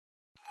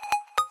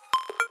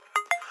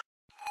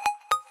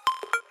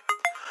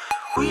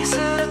We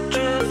set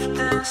adrift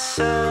in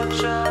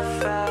search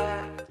of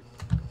fact.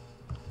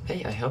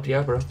 Hey, I helped you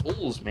out, bro.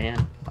 Fools,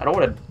 man. I don't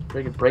want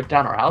to break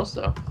down our house,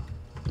 though.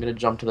 I'm gonna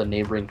jump to the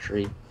neighboring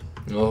tree.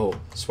 Oh,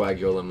 swag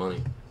Yola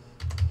money.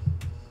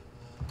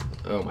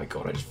 Oh my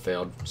god, I just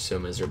failed so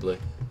miserably.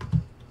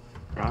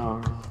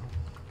 Are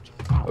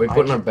we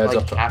putting our beds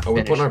up? Are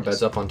we putting our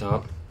beds up on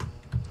top?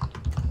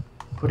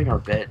 Putting our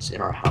beds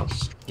in our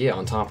house. Yeah,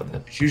 on top of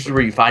that. It's usually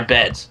where you find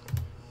beds.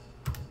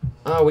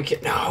 Oh, we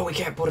can't. No, we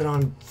can't put it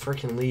on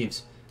freaking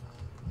leaves.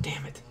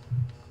 Damn it.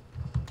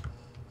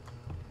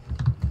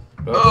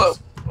 Oh,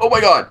 oh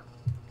my god!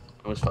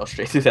 I almost fell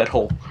straight through that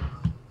hole.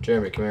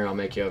 Jeremy, come here. I'll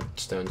make you a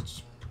stone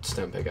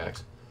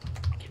pickaxe.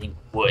 Getting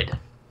wood.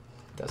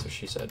 That's what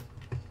she said.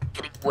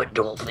 Getting wood,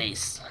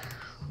 dollface.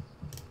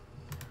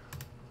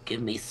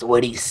 Give me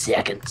 30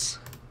 seconds.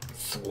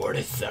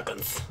 30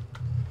 seconds.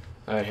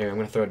 Alright, here. I'm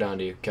gonna throw it down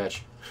to you.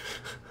 Catch.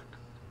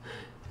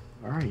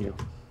 Where are you?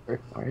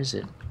 Where is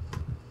it?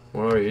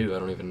 Where are you? I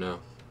don't even know.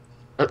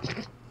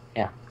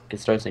 Yeah, I can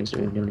throw things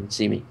and you don't even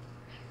see me.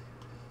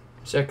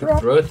 See, I could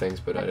throw things,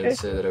 but I didn't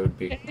say that it would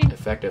be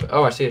effective.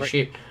 Oh, I see a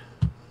sheep.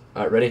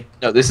 Alright, ready?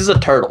 No, this is a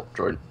turtle,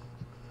 Jordan.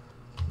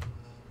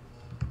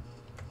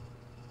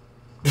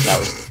 That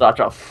was such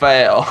a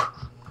fail.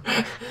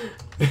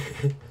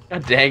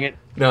 God dang it.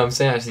 No, I'm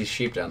saying I see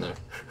sheep down there.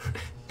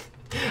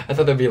 I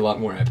thought that'd be a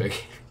lot more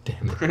epic.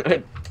 Damn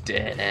it.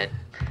 Damn it.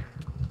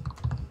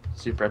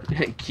 Super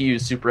epic. Cue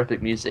super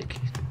epic music.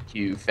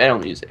 Cue fail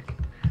music.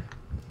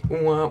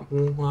 Wah,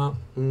 wah,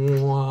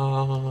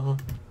 wah.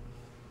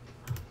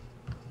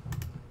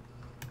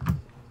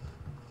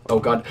 Oh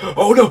god.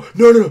 Oh no!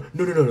 No, no, no,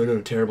 no, no, no, no,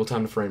 no. Terrible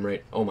time to frame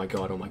rate. Oh my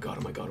god, oh my god,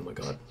 oh my god, oh my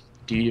god.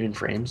 Do you even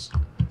frames?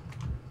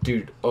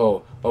 Dude,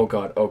 oh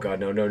god,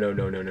 no, no, no,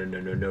 no, no, no, no,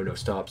 no, no, no,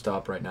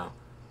 stop right now.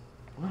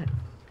 What?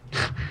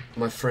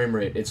 My frame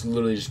rate, it's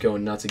literally just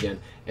going nuts again,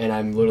 and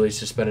I'm literally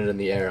suspended in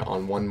the air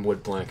on one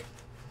wood plank.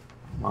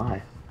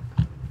 Why?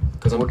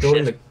 Because I'm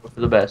building the... For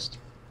the best.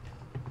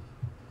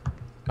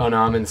 Oh no,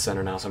 I'm in the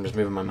center now, so I'm just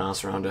moving my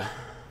mouse around to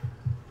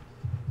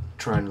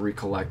try and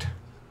recollect.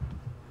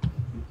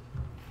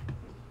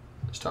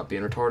 Stop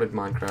being retarded,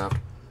 Minecraft.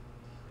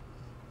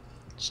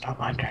 Stop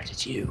Minecraft,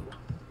 it's you.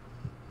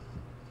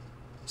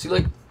 See,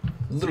 like,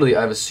 literally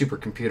I have a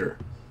supercomputer,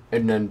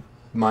 and then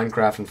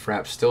Minecraft and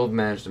Fraps still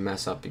manage to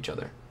mess up each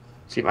other.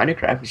 See, my new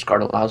graphics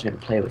card allows me to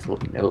play with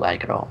no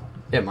lag at all.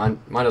 Yeah, mine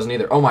doesn't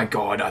either. Oh my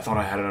god, I thought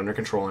I had it under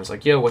control, and it's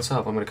like, yo, what's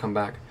up? I'm gonna come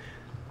back.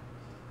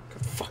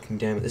 God fucking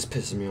damn it, this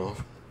pisses me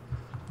off.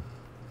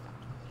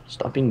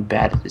 Stop being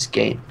bad at this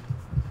game.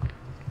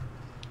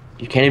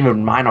 You can't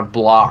even mine a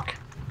block.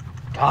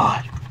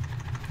 God.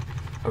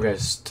 Okay,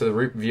 to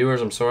the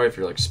viewers, I'm sorry if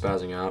you're, like,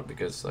 spazzing out,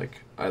 because,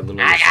 like, I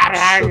literally...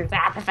 You're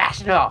not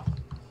professional.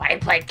 Why do you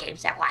play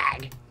games that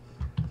lag?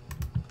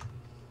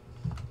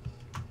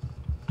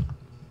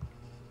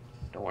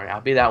 Don't worry,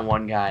 I'll be that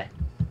one guy.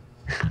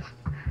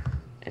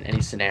 In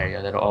any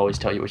scenario that'll always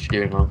tell you what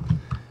you're doing wrong.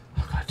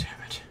 Oh, god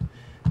damn it.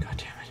 God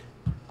damn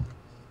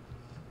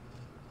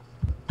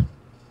it.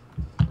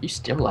 You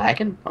still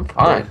lagging? I'm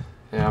fine.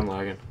 Yeah, I'm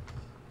lagging.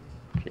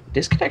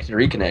 Disconnect and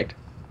reconnect.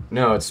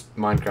 No, it's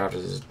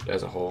Minecraft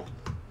as a whole.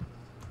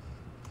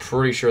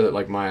 Pretty sure that,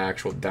 like, my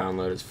actual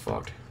download is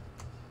fucked.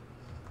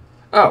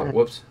 Oh,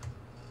 whoops.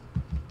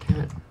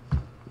 Damn it.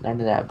 None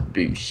of that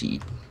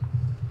bullshit.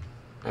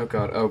 Oh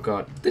god, oh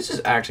god. This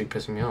is actually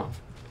pissing me off.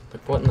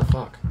 Like, what in the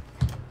fuck?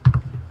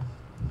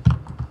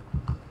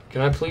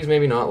 Can I please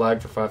maybe not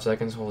lag for 5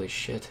 seconds? Holy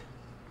shit.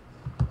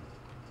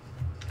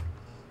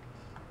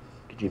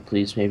 Could you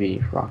please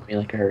maybe rock me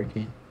like a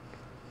hurricane?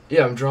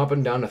 Yeah, I'm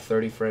dropping down to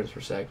 30 frames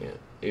per second.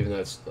 Even though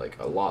it's, like,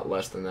 a lot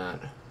less than that.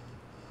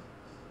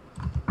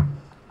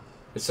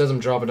 It says I'm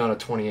dropping down to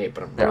 28,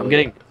 but I'm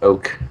getting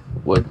oak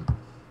wood.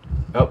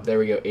 Oh, there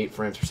we go. 8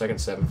 frames per second,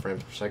 7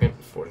 frames per second,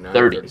 49,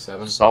 30.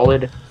 37.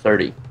 Solid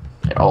 30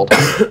 at all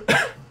times.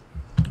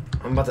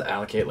 I'm about to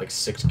allocate like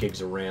 6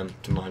 gigs of RAM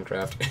to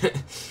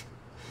Minecraft.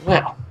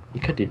 Well,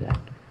 you could do that.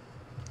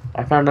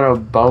 I found an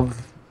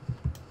above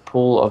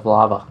pool of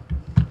lava.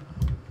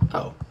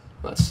 Oh,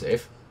 that's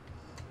safe.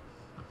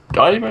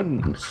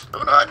 Diamonds!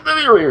 Let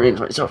me rearrange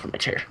myself in my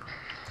chair.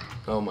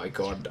 Oh my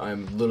god,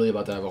 I'm literally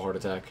about to have a heart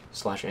attack /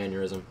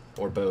 aneurysm,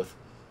 or both.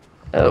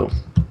 Oh.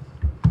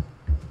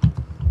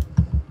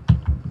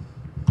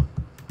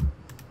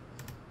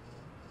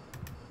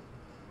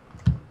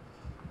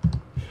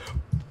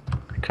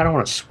 I kind of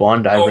want to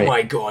swan dive. Oh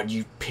my god,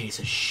 you piece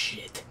of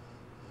shit.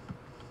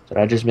 Did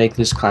I just make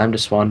this climb to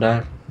swan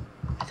dive?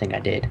 I think I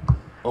did.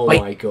 Oh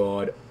Wait. my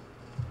god.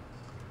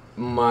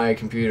 My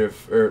computer,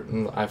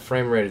 I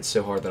frame rated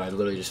so hard that I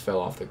literally just fell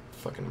off the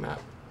fucking map.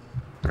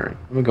 Alright,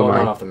 I'm gonna go Well,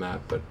 mine. not off the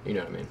map, but you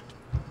know what I mean.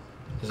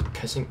 Is it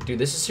pissing? Dude,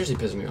 this is seriously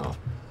pissing me off.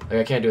 Like,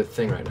 I can't do a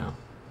thing right now.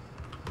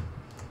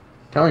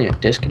 Telling you,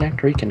 disconnect,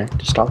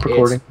 reconnect, stop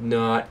recording. It's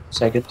not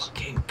Seconds.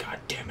 fucking, god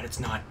damn it, it's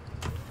not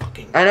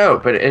fucking... I know,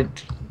 but it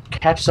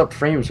catches up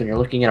frames when you're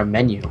looking at a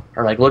menu.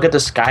 Or like, look at the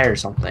sky or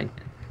something.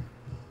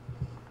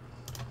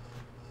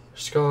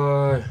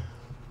 Sky.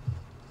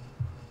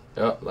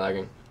 Oh,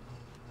 lagging.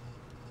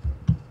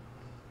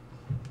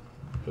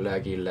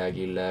 Laggy,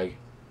 laggy, lag.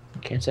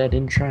 Can't say I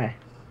didn't try.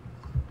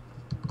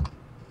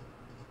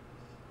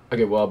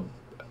 Okay, well,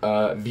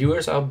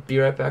 viewers, I'll be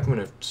right back. I'm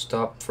gonna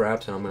stop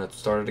Fraps and I'm gonna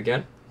start it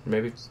again.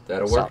 Maybe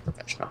that'll work. Stop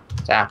professional.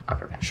 Stop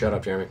professional. Shut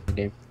up, Jeremy.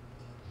 Game.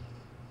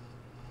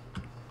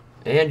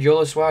 And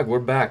YOLO Swag, we're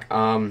back.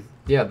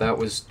 Yeah, that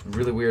was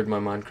really weird. My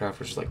Minecraft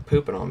was just like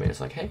pooping on me. It's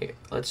like, hey,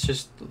 let's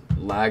just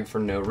lag for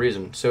no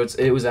reason. So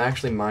it was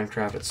actually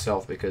Minecraft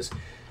itself because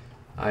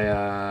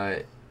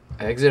I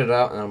exited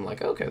out and I'm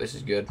like, okay, this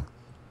is good.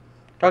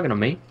 Talking to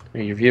me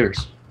or your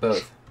viewers?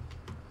 Both.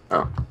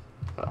 Oh.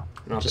 Well,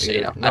 Not just that so you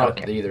either, know, I not don't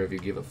that care. either of you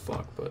give a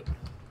fuck, but.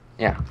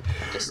 Yeah.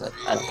 Just that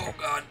I don't care.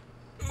 Oh god.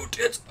 Oh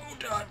tits. Oh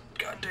god.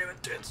 God damn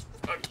it, tits.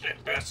 Fuck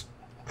this.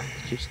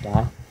 Did you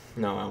stop?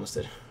 No, I almost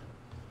did.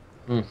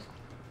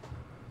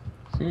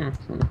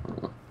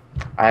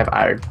 I have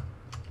iron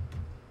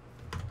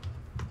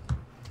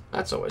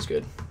That's always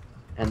good.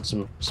 and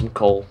some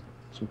coal,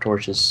 some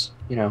torches,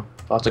 you know,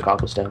 lots of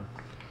cobblestone.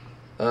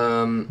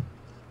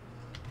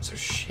 So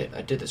shit,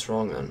 I did this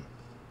wrong then.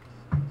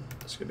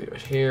 This could be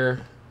right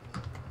here.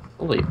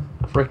 Holy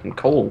freaking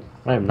coal.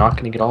 I am not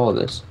going to get all of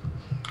this.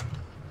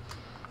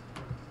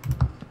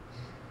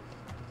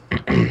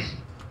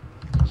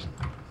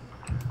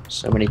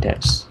 So many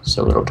texts,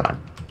 so little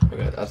time.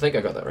 Okay, I think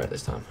I got that right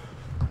this time.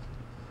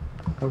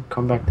 I'll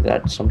come back to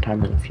that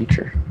sometime in the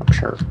future, I'm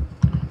sure.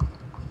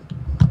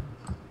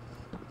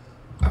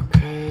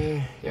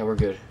 Okay, yeah, we're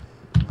good.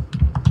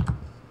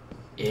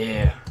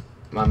 Yeah,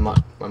 my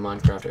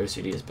Minecraft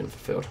OCD has been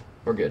fulfilled.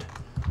 We're good.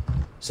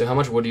 So how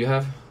much wood do you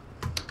have?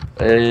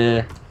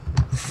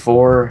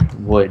 4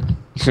 wood.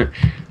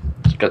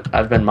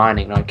 I've been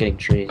mining, not getting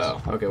trees.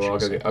 Oh, okay. Well,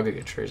 I'll go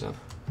get trees then.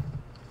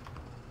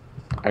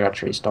 I got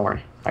trees, don't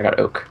worry. I got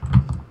oak.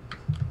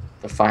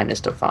 The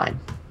finest of fine.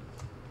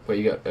 Wait,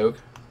 you got oak?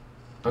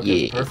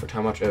 Okay, Yeah. perfect.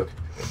 How much oak?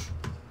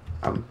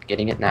 I'm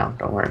getting it now,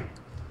 don't worry.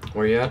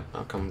 Where you at?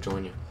 I'll come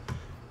join you.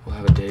 We'll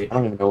have a date. I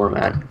don't even know where I'm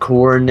at.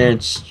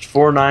 Coordinates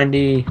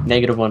 490,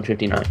 negative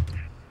 159.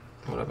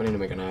 Hold up, I need to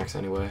make an axe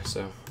anyway,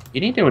 so. You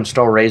need to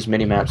install Ray's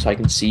minimap so I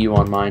can see you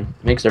on mine.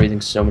 It makes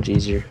everything so much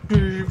easier.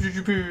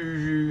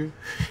 No,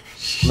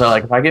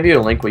 like if I give you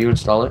a link, will you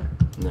install it?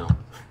 No,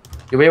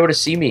 You'll be able to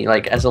see me,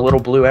 like, as a little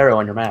blue arrow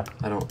on your map.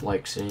 I don't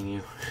like seeing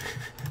you.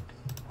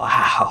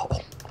 Wow.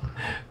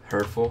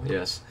 Hurtful?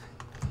 Yes.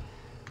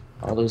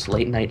 All those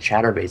late night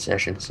chatterbait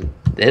sessions. And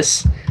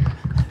this?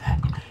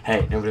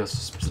 Hey, nobody else is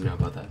supposed to know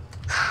about that.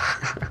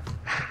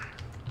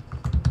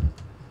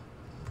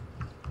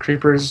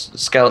 Creepers,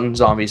 skeletons,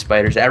 zombies,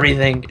 spiders,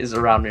 everything is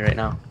around me right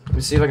now. Let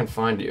me see if I can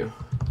find you.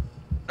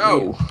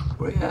 No!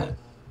 Where you at?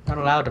 Not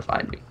allowed to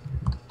find me.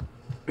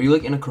 Are you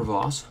like in a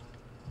crevasse?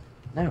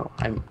 No,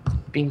 I'm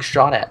being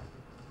shot at.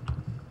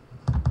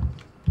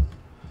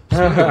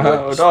 Speaking of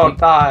No, which- don't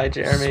die,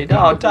 Jeremy. Speaking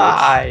Don't of which-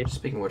 die.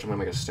 Speaking of which, I'm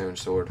gonna make a stone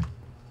sword.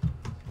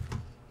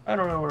 I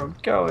don't know where I'm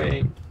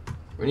going.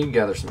 We need to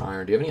gather some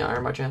iron. Do you have any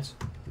iron by chance?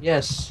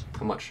 Yes.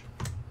 How much?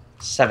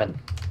 7.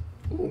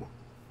 Ooh.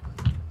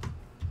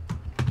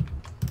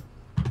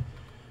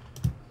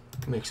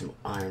 Can make some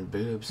iron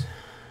boobs.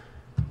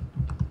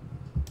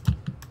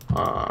 Then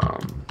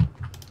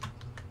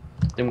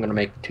I'm gonna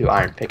make 2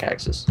 iron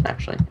pickaxes,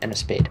 actually, and a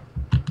spade.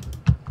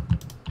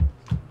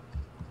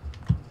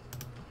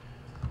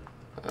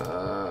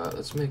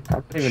 Let's make. I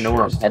don't even know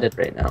where I'm headed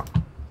right now.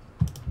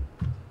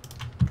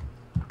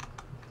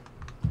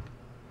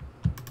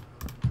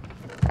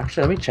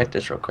 Actually, let me check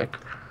this real quick.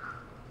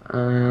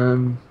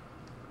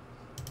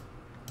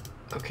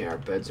 Okay, our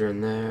beds are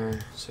in there.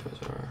 So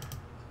is our.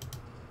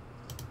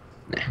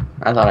 Nah,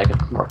 I thought I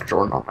could mark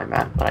Jordan on my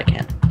map, but I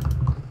can't.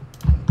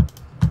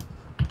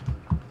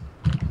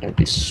 It'd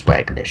be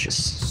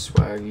swaglicious.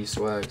 Swaggy,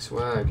 swag,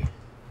 swag.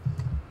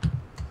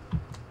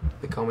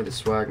 They call me the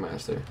swag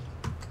master.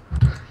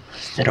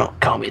 They don't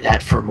call me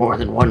that for more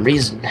than one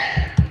reason.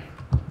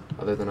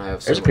 Other than I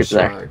have so There's a much creeper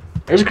there. swag.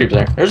 There's a creeper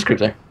there. There's a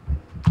creeper there.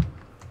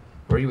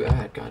 Where are you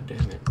at? God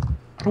damn it.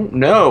 I don't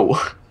know.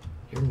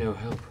 You're no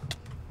help.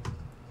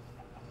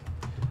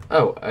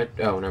 Oh,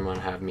 never mind.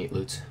 I have meat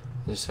loots.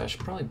 I should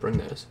probably bring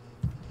those.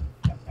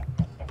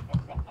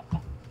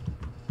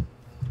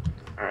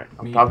 Alright,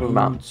 I'm Meat talking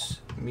about. loots.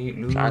 Meat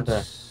loots. Trying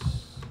to-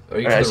 Are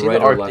you Alright, I to see the right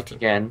the or Arctic left?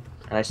 again,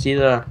 and I see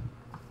the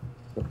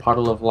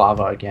puddle of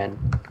lava again.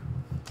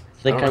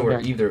 I think I don't know I'm where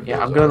going. either of Yeah,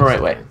 those I'm going the are, right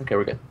so- way. Okay,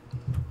 we're good.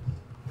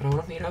 But I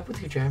want to meet up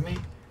with you, Jeremy.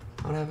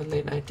 I want to have a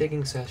late night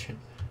digging session.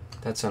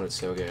 That sounded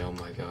so gay. Oh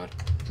my god.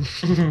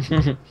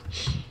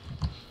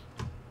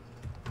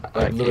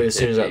 Literally, as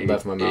soon as that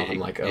left my mouth, I'm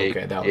like,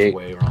 okay, that was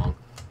way wrong.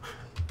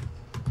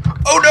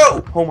 Oh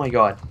no! Oh my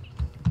god.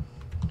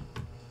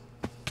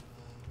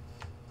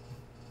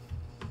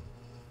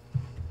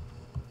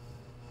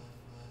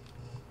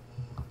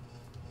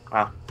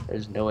 Wow,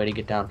 there's no way to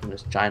get down from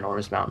this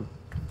ginormous mountain.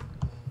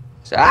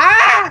 So,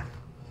 ah!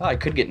 Oh, I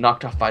could get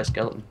knocked off by a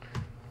skeleton.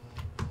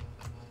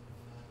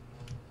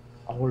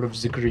 All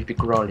of the creepy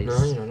crawlies.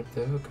 No, you're not up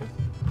there. Okay.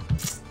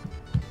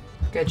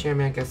 Okay,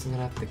 Jeremy, I guess I'm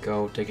gonna have to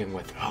go digging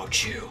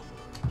without you.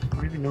 I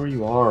don't even know where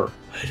you are.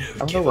 I I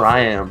don't know where I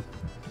am.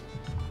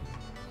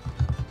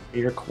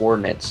 Your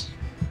coordinates.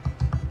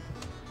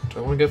 Do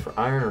I want to go for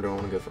iron or do I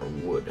want to go for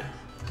wood?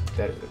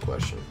 That is the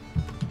question.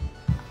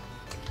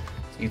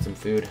 Let's eat some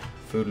food.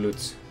 Food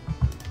loots.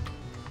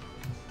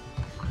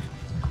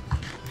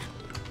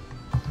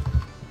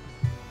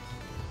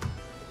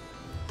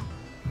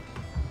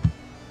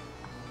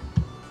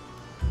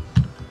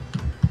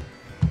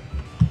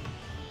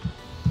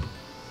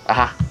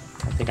 Aha!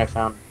 I think I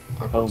found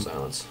home.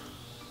 Silence.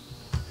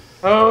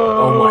 Oh!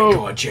 Oh my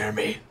god,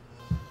 Jeremy.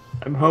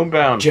 I'm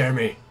homebound.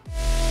 Jeremy.